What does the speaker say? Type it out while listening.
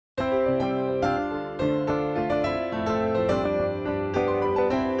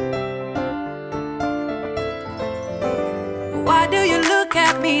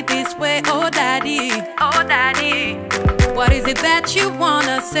way, oh daddy, oh daddy. What is it that you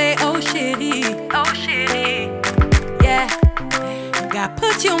wanna say, oh shitty, oh shitty? Yeah, God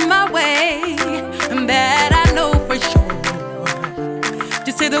put you my way, and that I know for sure.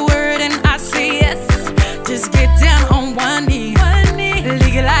 Just say the word and I say yes. Just get down on one knee,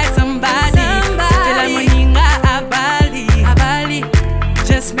 legalize somebody.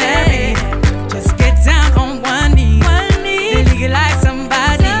 Just marry, just get down on one knee, legalize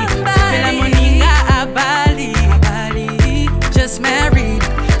somebody. Just married,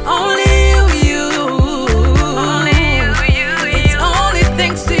 only you, only you. It's only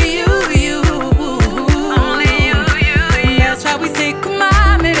thanks to you, only you. That's why we say, come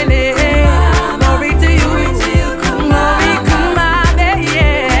on, Mélanie. Glory to you, glory, come on,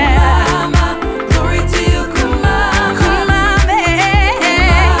 yeah. Glory to you, come on, yeah.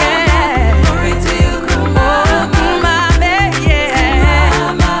 Glory to you, come on, yeah.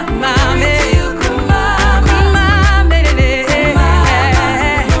 Glory to you, come on, Mélanie.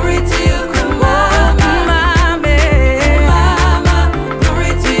 Glory to you, come on,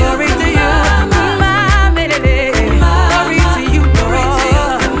 glory to you, glory to you, Mélanie. Glory to you, glory to you,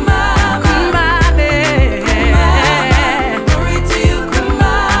 glory to you,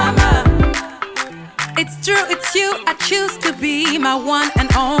 It's true, it's you. I choose to be my one and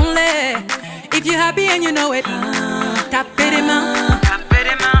only. If you're happy and you know it, tap it in my.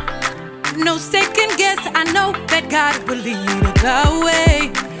 No second guess, I know that God will lead the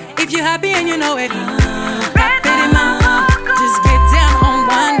way. If you're happy and you know it, tap it in my. Just get down on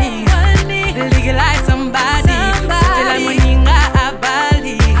one knee, legalize somebody.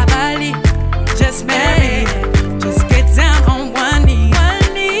 Just marry, just get down on one knee,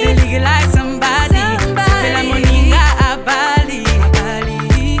 legalize somebody.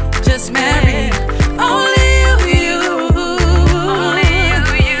 Just marry, only you, only you.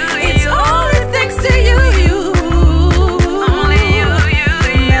 It's only thanks to you, only you.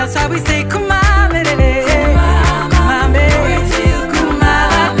 That's why we say, come on, Mélanie. Come on, baby. Come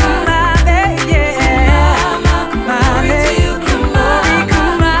on, baby, yeah. Come on, baby.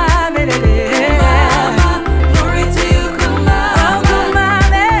 Come on, Mélanie. Glory to you, come on,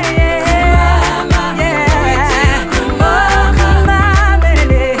 baby, yeah. Oh, come on,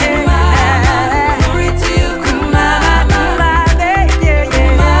 Mélanie. Glory to you, come on, baby, yeah.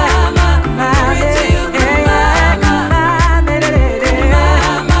 Glory to you, come on, Mélanie.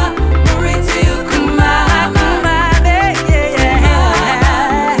 Glory to you, come on, baby, yeah.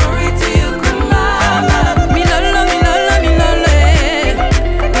 Glory to you, come on. Mi lolo, mi lolo, mi lolo,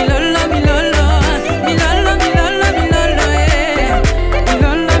 mi lolo, mi lolo, mi lolo, mi lolo, mi lolo, mi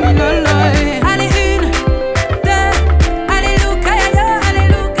lolo, mi lolo. Allez une, deux, alléluia yo,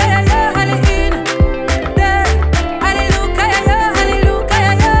 alléluia yo, allez une, deux, alléluia yo, alléluia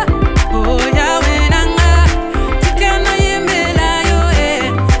yo. Oh Yahweh nanga, tikana yemela yo,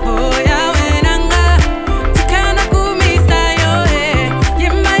 oh Yahweh nanga, tikana kumisa yo,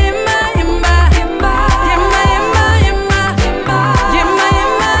 yemma yemma yemma, yemma yemma yemma, yemma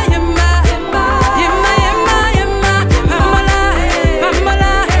yemma yemma, yemma yemma yemma. Pamola,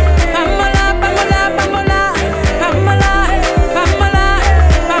 pamola, pamola, pamola, pamola, pamola, pamola,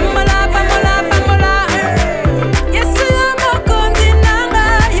 pamola, pamola, pamola. Yesu mokondi nanga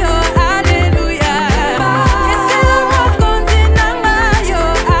yo, hallelujah. Yesu mokondi nanga yo,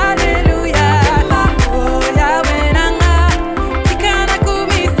 hallelujah. Oh Yahweh nanga, tikana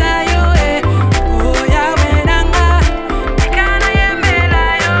kumisa yo, oh Yahweh nanga, tikana yemela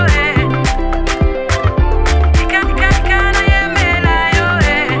yo, tikana yemela yo,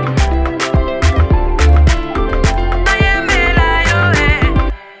 yemela yo.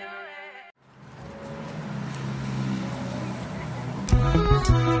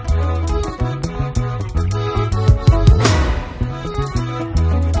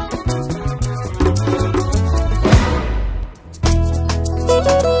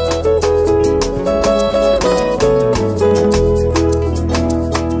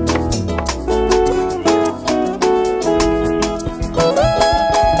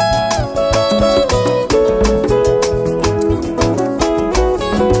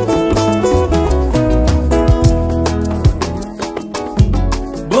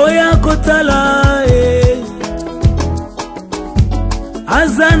 Boya kotala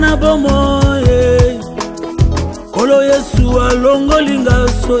azana bomo kolo Yesu alongolinga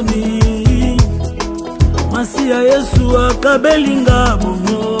soni masiya Yesu akabelinga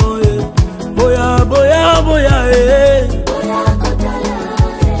bomo boya boya boya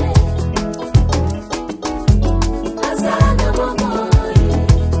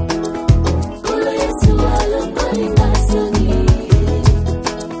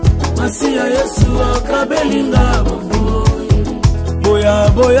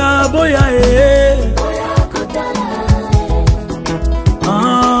boya boya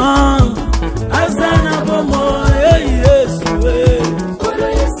azana bomo Yesu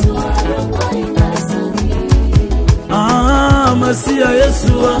Masia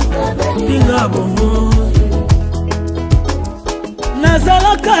Yesu linga bomo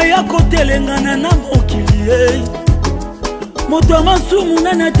nazalaka ya kotelengana na mokili moto masumu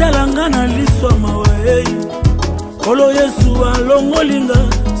na natalanga na liswa mawe kolo Yesu alongolinga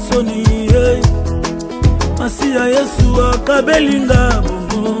soni Masia Yesu akabelinga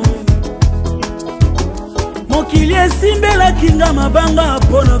bomo mokili esimbela kinga mabanga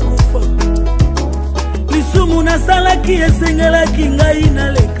pona kufa lisumu nasalaki esengelaki ngai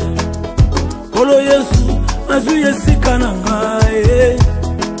naleka kolo Yesu azwi esika na ngai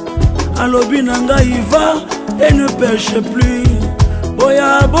alobi na ngai va et ne pêche plus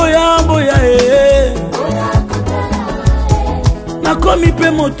boya boya boya nakomi pe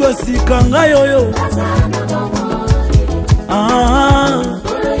moto esika ngai oyo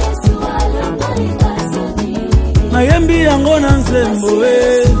nayembi yango na nzembo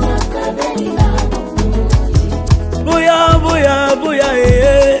boya boya boya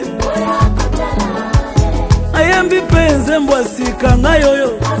ayembi pe nzembo asika ngai oyo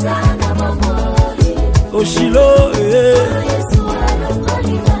oshilo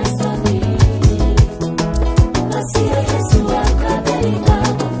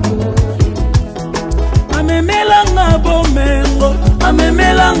amemelanga bomengo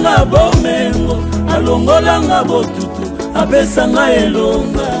amemelanga bomengo alongolanga botutu apesanga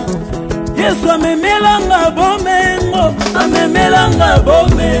elonga Yesu amemelanga bomengo amemelanga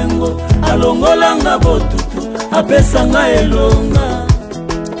bomengo alongolanga botutu apesanga elonga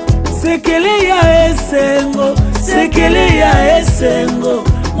sekele ya esengo sekele ya esengo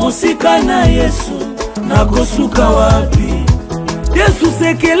mosika na Yesu nakosuka wapi Yesu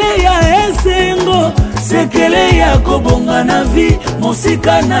sekele ya esengo sekele ya kobonga na vi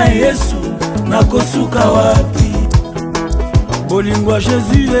mosika na Yesu nakosuka wapi bolingwa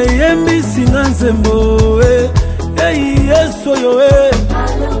Jésus eyembi singa nzembo Yesu yo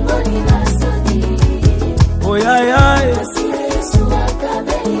oyaya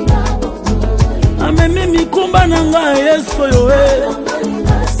amemi mikumba na nga Yesu yo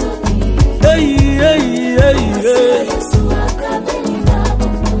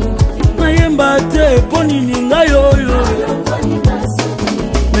nayemba te ponini ngai oyo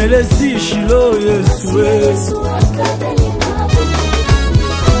melesi shilo Yesu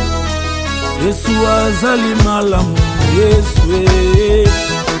Yesu azali malamu Yesu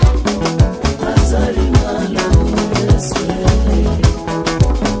azali malamu Yesu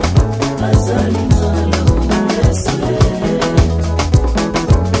azali malamu Yesu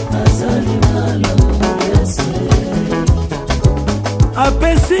azali malamu Yesu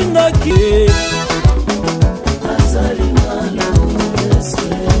apesinga ki azali malamu Yesu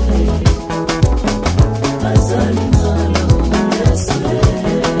azali malamu Yesu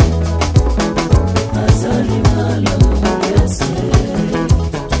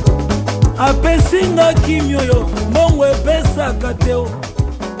apesinga kimyoyo mbongo epesaka teo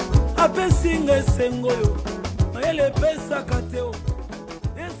apesinga esengo yo mayele epesaka teo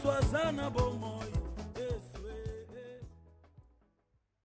Yesu azana bo